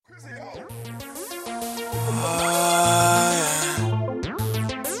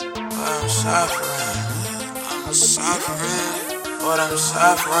I'm suffering. I'm suffering. But I'm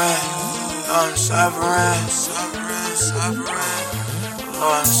suffering. I'm suffering.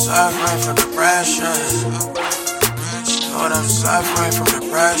 Lord, I'm suffering from depression. Lord, I'm suffering from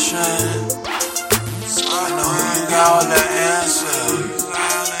depression. I know you got all the answers.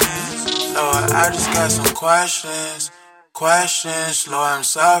 Lord, I just got some questions. Lord, I'm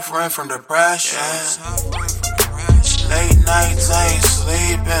suffering from depression. Late nights ain't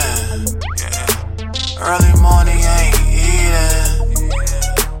sleeping. Early morning ain't eating.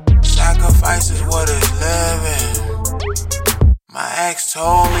 Sacrifice is what is living. My ex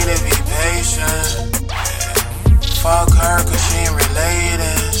told me to be patient. Fuck her cause she ain't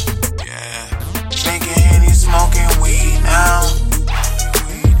related. Drinking Henny, smoking weed now.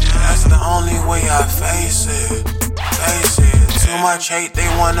 That's the only way I face it. Too much hate, they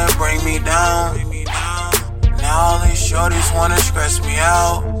wanna bring me down. Now all these shorties wanna stress me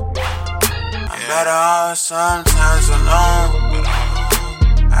out. I'm better off sometimes alone.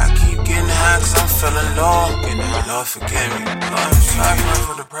 I keep getting high cause I'm feeling low. Lord forgive me. Lord, I'm suffering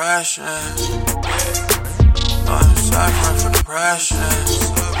from depression. Lord, I'm suffering from depression.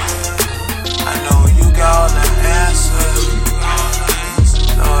 I know you got all the answers.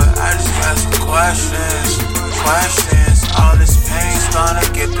 Lord, I just got some questions. All this pain's gonna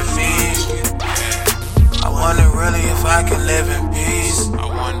get to me. I wonder really if I can live in peace.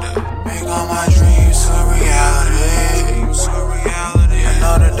 Make all my dreams a reality. I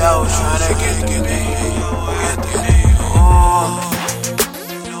know the devil's trying to get to me.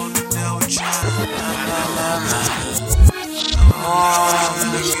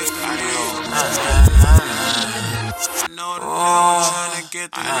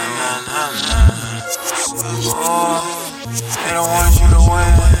 They don't want you to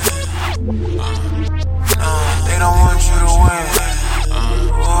win. They don't want you to win.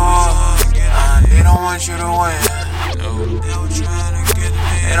 They don't want you to win.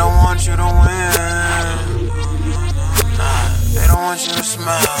 They don't want you to win. They don't want you to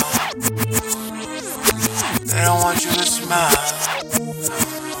smile. They don't want you to smile.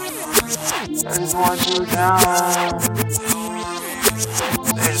 They just want you down.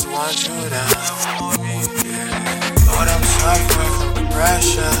 They just want you down. Lord, I'm suffering from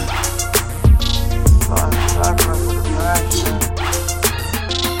depression. Lord, I'm suffering from depression.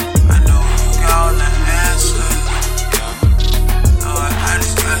 I know you got all the answers. Lord, I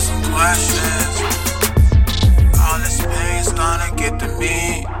just got some questions. All this pain's gonna get to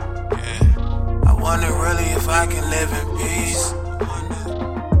me. I wonder really if I can live in peace.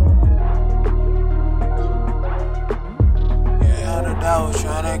 Now the devil's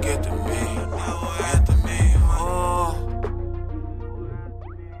trying to get to me.